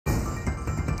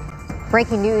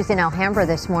Breaking news in Alhambra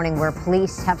this morning where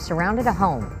police have surrounded a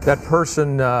home. That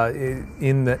person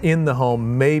in the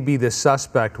home may be the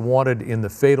suspect wanted in the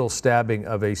fatal stabbing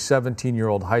of a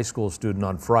 17-year-old high school student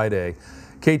on Friday.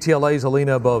 KTLA's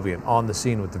Ellina Abovian on the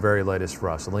scene with the very latest for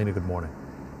us. Ellina, good morning.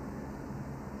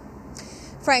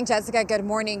 Frank, Jessica, good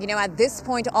morning. You know, at this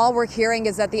point, all we're hearing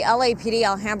is that the LAPD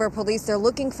Alhambra police, they're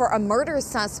looking for a murder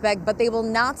suspect, but they will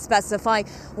not specify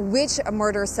which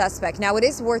murder suspect. Now, it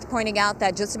is worth pointing out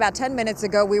that just about 10 minutes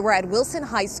ago, we were at Wilson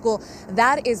High School.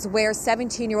 That is where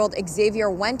 17-year-old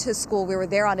Xavier went to school. We were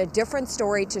there on a different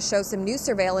story to show some new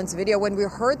surveillance video. When we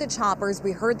heard the choppers,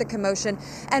 we heard the commotion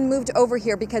and moved over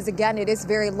here because, again, it is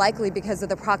very likely because of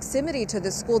the proximity to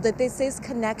the school that this is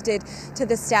connected to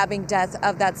the stabbing death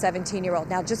of that 17-year-old.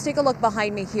 Now, just take a look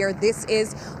behind me here. This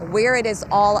is where it is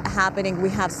all happening. We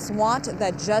have SWAT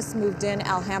that just moved in.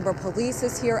 Alhambra Police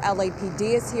is here. LAPD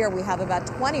is here. We have about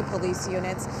 20 police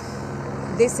units.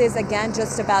 This is, again,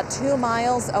 just about 2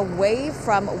 miles away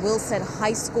from Wilson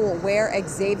High School, where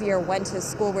Xavier went to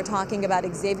school. We're talking about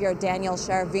Xavier Daniel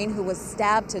Charavin, who was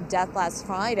stabbed to death last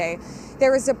Friday.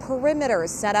 There is a perimeter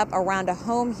set up around a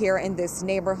home here in this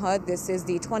neighborhood. This is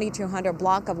the 2200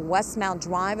 block of Westmount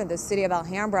Drive in the city of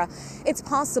Alhambra. It's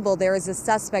possible there is a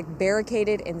suspect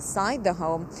barricaded inside the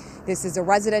home. This is a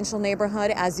residential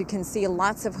neighborhood. As you can see,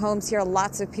 lots of homes here,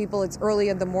 lots of people. It's early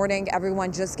in the morning.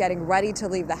 Everyone just getting ready to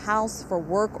leave the house for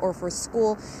work or for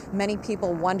school. Many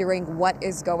people wondering what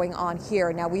is going on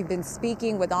here. Now, we've been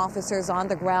speaking with officers on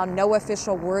the ground. No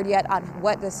official word yet on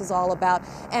what this is all about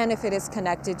and if it is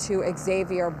connected to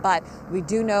Xavier, but we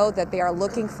do know that they are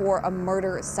looking for a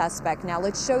murder suspect. Now,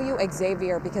 let's show you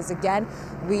Xavier because, again,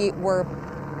 we were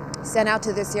sent out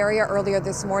to this area earlier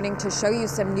this morning to show you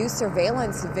some new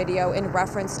surveillance video in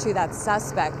reference to that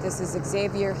suspect. This is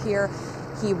Xavier here.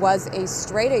 He was a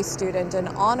straight-A student, an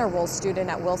honor roll student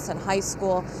at Wilson High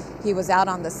School. He was out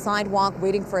on the sidewalk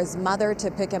waiting for his mother to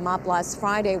pick him up last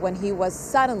Friday when he was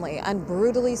suddenly and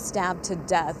brutally stabbed to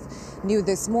death. New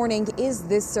this morning is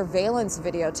this surveillance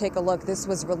video. Take a look. This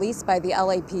was released by the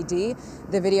LAPD.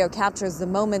 The video captures the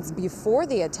moments before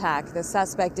the attack. The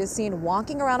suspect is seen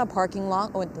walking around a parking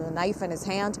lot with the knife in his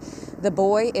hand. The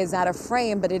boy is out of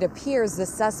frame, but it appears the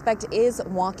suspect is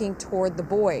walking toward the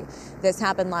boy. This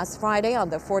happened last Friday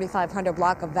on the 4500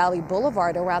 block of Valley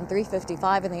Boulevard around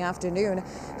 3:55 in the afternoon.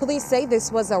 Police say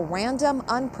this was a random,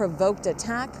 unprovoked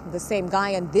attack. The same guy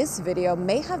in this video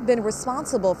may have been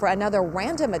responsible for another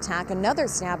random attack, another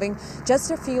stabbing,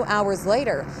 just a few hours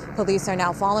later. Police are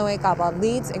now following up on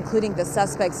leads, including the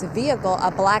suspect's vehicle,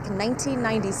 a black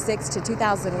 1996 to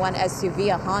 2001 SUV,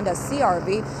 a Honda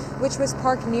CRV, which was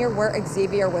parked near where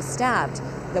Xavier was stabbed.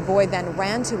 The boy then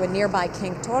ran to a nearby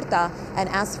King Torta and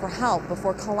asked for help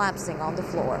before collapsing on the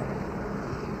floor.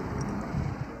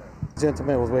 The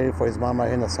gentleman was waiting for his mom right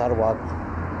here in the sidewalk.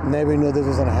 Never knew this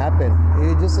was going to happen.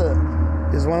 He just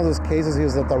it's one of those cases. He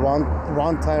was at the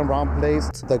wrong time, wrong place.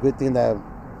 The good thing that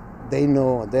they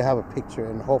know, they have a picture,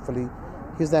 and hopefully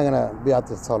he's not going to be out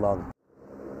there so long.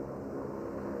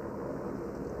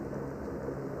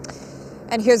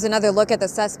 And here's another look at the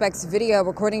suspect's video.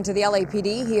 According to the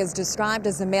LAPD, he is described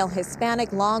as a male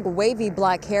Hispanic, long, wavy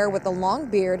black hair with a long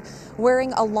beard,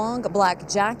 wearing a long black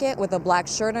jacket with a black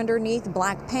shirt underneath,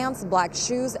 black pants, black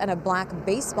shoes, and a black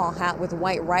baseball hat with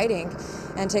white writing.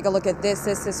 And take a look at this.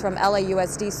 This is from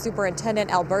LAUSD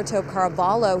Superintendent Alberto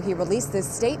Carvalho. He released this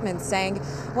statement saying,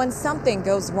 when something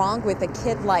goes wrong with a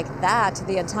kid like that,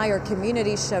 the entire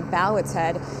community should bow its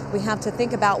head. We have to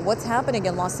think about what's happening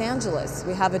in Los Angeles.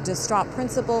 We have a distraught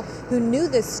principal who knew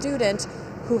this student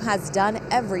who has done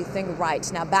everything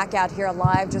right. Now, back out here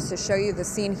live just to show you the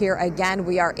scene here again.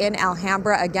 We are in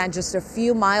Alhambra, again, just a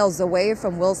few miles away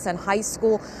from Wilson High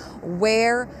School,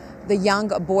 where the young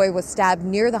boy was stabbed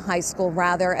near the high school,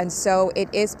 rather, and so it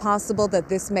is possible that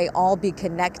this may all be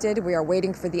connected. We are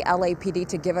waiting for the LAPD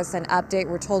to give us an update.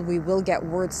 We're told we will get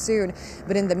word soon,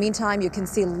 but in the meantime, you can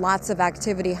see lots of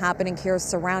activity happening here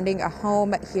surrounding a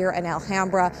home here in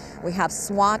Alhambra. We have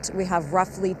SWAT, we have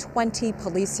roughly 20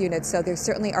 police units, so they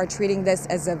certainly are treating this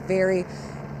as a very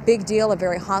big deal, a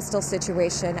very hostile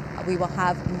situation. We will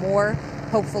have more.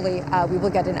 Hopefully, we will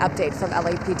get an update from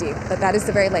LAPD. But that is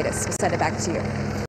the very latest. We'll send it back to you.